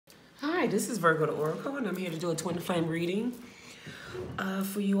Hi, this is Virgo the Oracle, and I'm here to do a twin flame reading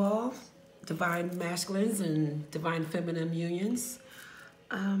for you all, divine masculines and divine feminine unions.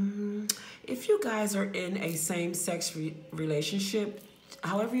 If you guys are in a same-sex relationship,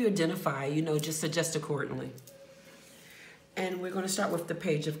 however you identify, just adjust accordingly. And we're going to start with the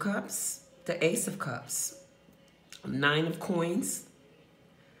Page of Cups, the Ace of Cups, Nine of Coins,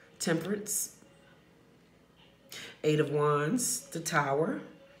 Temperance, Eight of Wands, the Tower,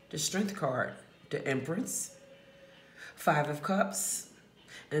 the Strength card, the Empress, Five of Cups,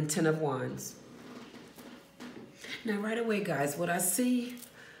 and Ten of Wands. Now, right away, guys, what I see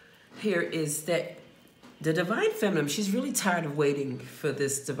here is that the divine feminine, she's really tired of waiting for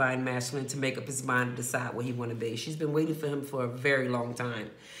this divine masculine to make up his mind and decide what he want to be. She's been waiting for him for a very long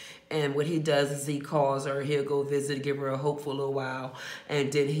time. And what he does is he calls her, he'll go visit, give her a hope for a little while,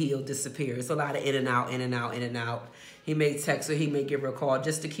 and then he'll disappear. It's a lot of in and out, in and out, in and out. He may text her, he may give her a call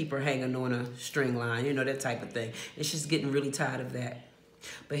just to keep her hanging on a string line, that type of thing. And she's getting really tired of that.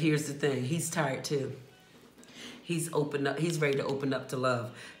 But here's the thing, he's tired too. He's ready to open up to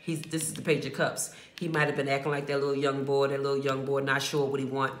love. This is the Page of Cups. He might have been acting like that little young boy, not sure what he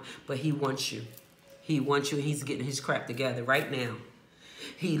wants, but he wants you. He wants you, and he's getting his crap together right now.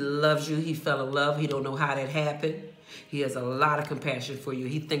 He loves you. He fell in love. He don't know how that happened. He has a lot of compassion for you.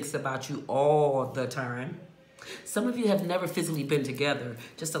 He thinks about you all the time. Some of you have never physically been together.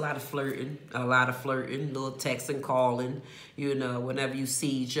 Just a lot of flirting, little texting, calling. Whenever you see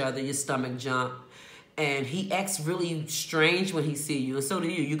each other, your stomach jump. And he acts really strange when he see you. And so do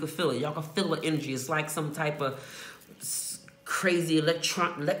you. You can feel it. Y'all can feel the energy. It's like some type of crazy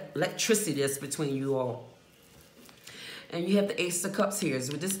electricity that's between you all. And you have the Ace of Cups here.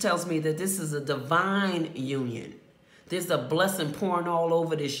 So this tells me that this is a divine union. There's a blessing pouring all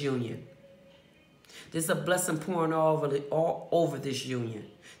over this union. There's a blessing pouring all over this union.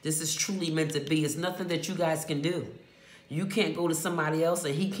 This is truly meant to be. It's nothing that you guys can do. You can't go to somebody else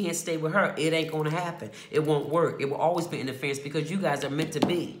and he can't stay with her. It ain't going to happen. It won't work. It will always be interference because you guys are meant to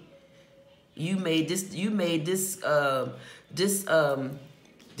be. You made this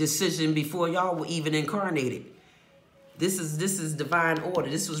decision before y'all were even incarnated. This is divine order.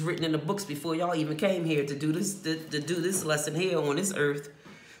 This was written in the books before y'all even came here to do this lesson here on this earth.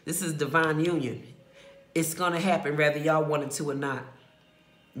 This is divine union. It's gonna happen whether y'all want it to or not.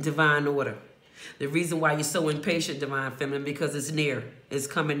 Divine order. The reason why you're so impatient, divine feminine, because it's near. It's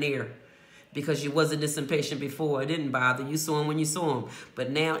coming near. Because you wasn't this impatient before. It didn't bother. You saw him when you saw him.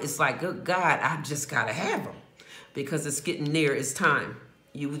 But now it's like, good God, I just gotta have him. Because it's getting near. It's time.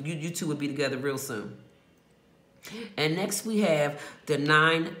 You two will be together real soon. And next we have the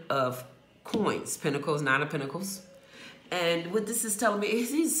Nine of Coins, Pentacles, Nine of Pentacles. And what this is telling me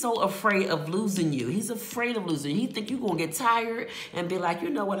is he's so afraid of losing you. He's afraid of losing you. He think you're going to get tired and be like, you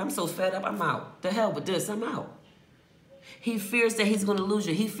know what, I'm so fed up, I'm out. The hell with this, I'm out. He fears that he's going to lose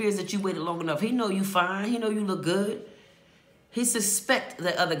you. He fears that you waited long enough. He know you fine. He know you look good. He suspects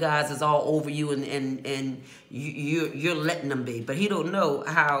that other guys is all over you and you're letting them be. But he don't know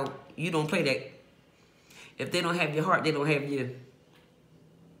how you don't play that. If they don't have your heart, they don't have you.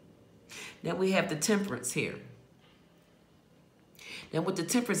 Then we have the Temperance here. Now what the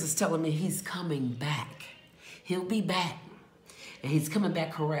Temperance is telling me, he's coming back. He'll be back. And he's coming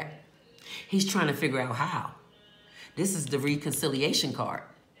back correct. He's trying to figure out how. This is the reconciliation card.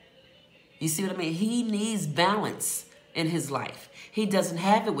 You see what I mean? He needs balance in his life. He doesn't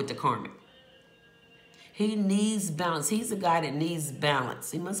have it with the karmic. He needs balance. He's a guy that needs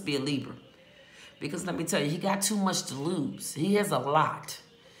balance. He must be a Libra. Because let me tell you, he got too much to lose. He has a lot.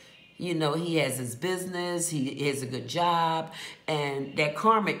 He has his business. He has a good job. And that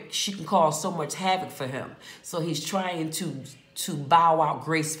karmic, she can cause so much havoc for him. So he's trying to bow out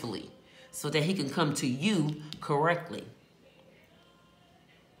gracefully so that he can come to you correctly.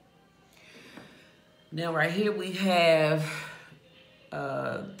 Now, right here we have,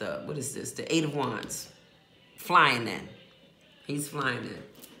 what is this? The Eight of Wands. Flying in. He's flying in.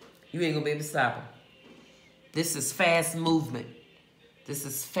 You ain't gonna be able to stop him. This is fast movement. This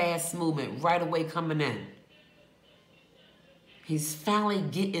is fast movement right away coming in. He's finally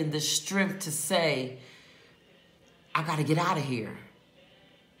getting the strength to say, I gotta get out of here.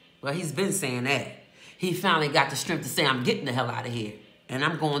 Well, he's been saying that. He finally got the strength to say, I'm getting the hell out of here. And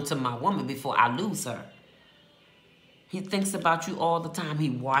I'm going to my woman before I lose her. He thinks about you all the time. He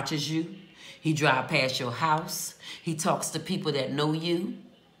watches you. He drives past your house. He talks to people that know you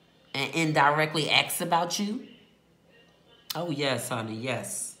and indirectly asks about you. Oh, yes, honey,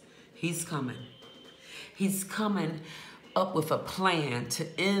 yes. He's coming. He's coming up with a plan to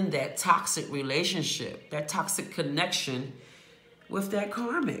end that toxic relationship, that toxic connection with that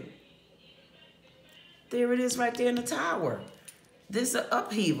karmic. There it is right there in the tower. This is an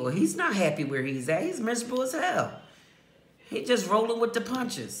upheaval. He's not happy where he's at. He's miserable as hell. He just rolling with the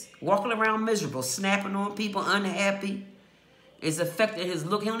punches. Walking around miserable, snapping on people, unhappy. It's affecting his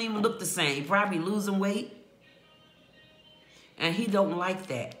look. He don't even look the same. He probably losing weight. And he don't like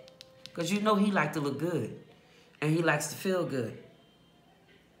that. Because you know he like to look good. And he likes to feel good.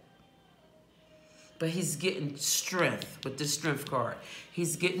 But he's getting strength with this strength card.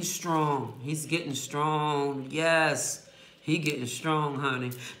 He's getting strong. He's getting strong. Yes. He getting strong,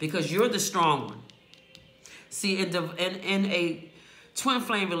 honey. Because you're the strong one. See, in a twin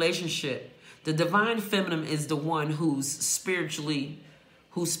flame relationship, the divine feminine is the one who spiritually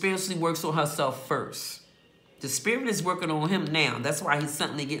works on herself first. The spirit is working on him now. That's why he's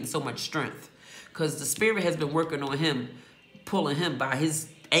suddenly getting so much strength. Because the spirit has been working on him, pulling him by his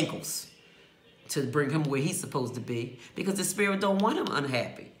ankles to bring him where he's supposed to be. Because the spirit don't want him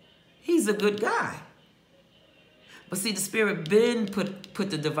unhappy. He's a good guy. But see, the spirit been put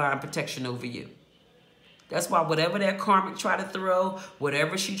the divine protection over you. That's why whatever that karmic try to throw,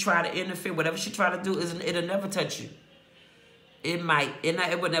 whatever she try to interfere, whatever she try to do, it'll never touch you. It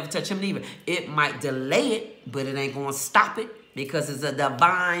would never touch him neither. It might delay it, but it ain't going to stop it because it's a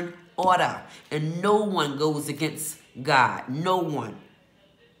divine order. And no one goes against God. No one.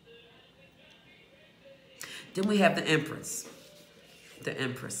 Then we have the Empress. The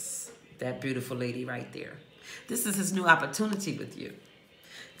Empress. That beautiful lady right there. This is his new opportunity with you.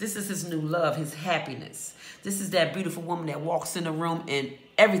 This is his new love, his happiness. This is that beautiful woman that walks in the room and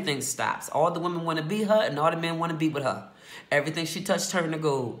everything stops. All the women want to be her and all the men want to be with her. Everything she touched turned to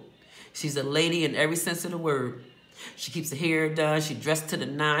gold. She's a lady in every sense of the word. She keeps her hair done. She dressed to the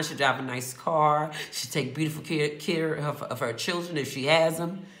nines. She drives a nice car. She takes beautiful care of her children if she has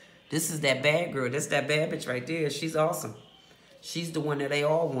them. This is that bad girl. That's that bad bitch right there. She's awesome. She's the one that they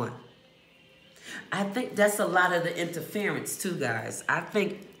all want. I think that's a lot of the interference too, guys. I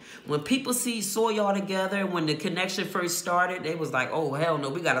think when people saw y'all together, when the connection first started, they was like, oh, hell no,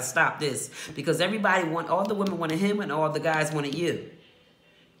 we got to stop this. Because all the women wanted him and all the guys wanted you.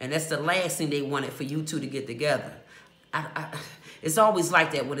 And that's the last thing they wanted for you two to get together. It's always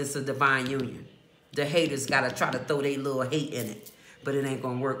like that when it's a divine union. The haters got to try to throw their little hate in it. But it ain't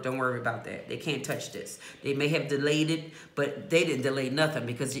going to work. Don't worry about that. They can't touch this. They may have delayed it, but they didn't delay nothing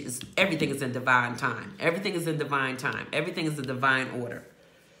because everything is in divine time. Everything is in divine time. Everything is in divine order.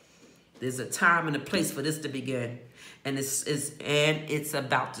 There's a time and a place for this to begin. And it's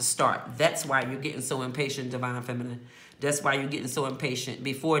about to start. That's why you're getting so impatient, divine feminine. That's why you're getting so impatient.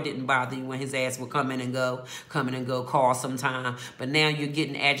 Before it didn't bother you when his ass would come in and go, call sometime. But now you're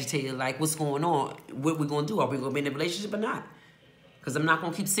getting agitated like, what's going on? What we going to do? Are we going to be in a relationship or not? Because I'm not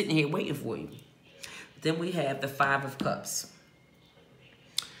going to keep sitting here waiting for you. Then we have the Five of Cups.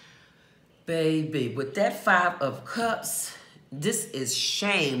 Baby, with that Five of Cups, this is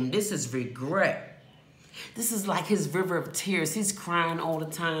shame. This is regret. This is like his river of tears. He's crying all the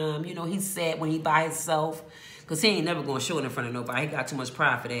time. You know, he's sad when he by himself. Because he ain't never going to show it in front of nobody. He got too much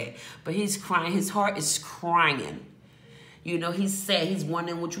pride for that. But he's crying. His heart is crying. You know, he's sad. He's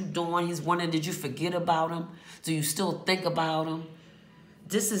wondering what you're doing. He's wondering, did you forget about him? Do you still think about him?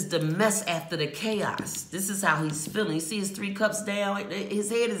 This is the mess after the chaos. This is how he's feeling. You see his 3 cups down? His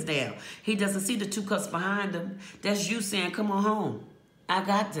head is down. He doesn't see the 2 cups behind him. That's you saying, come on home. I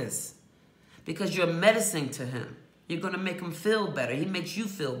got this. Because you're medicine to him. You're going to make him feel better. He makes you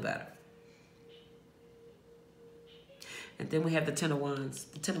feel better. And then we have the Ten of Wands.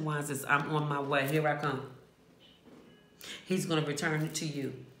 The Ten of Wands is, I'm on my way. Here I come. He's going to return it to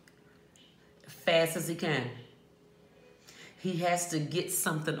you. Fast as he can. He has to get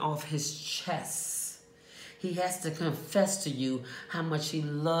something off his chest. He has to confess to you how much he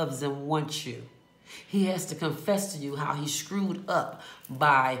loves and wants you. He has to confess to you how he screwed up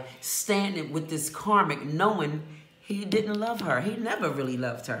by standing with this karmic, knowing he didn't love her. He never really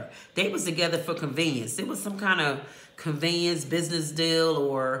loved her. They was together for convenience. It was some kind of convenience business deal,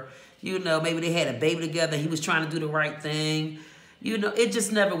 or, you know, maybe they had a baby together. He was trying to do the right thing. You know, it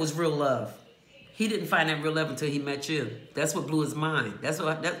just never was real love. He didn't find that real love until he met you. That's what blew his mind. That's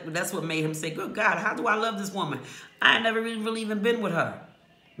what made him say, good God, how do I love this woman? I never really even been with her.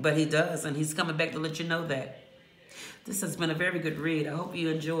 But he does, and he's coming back to let you know that. This has been a very good read. I hope you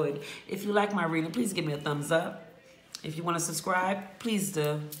enjoyed. If you like my reading, please give me a thumbs up. If you want to subscribe, please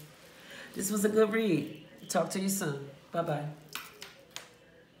do. This was a good read. Talk to you soon. Bye-bye.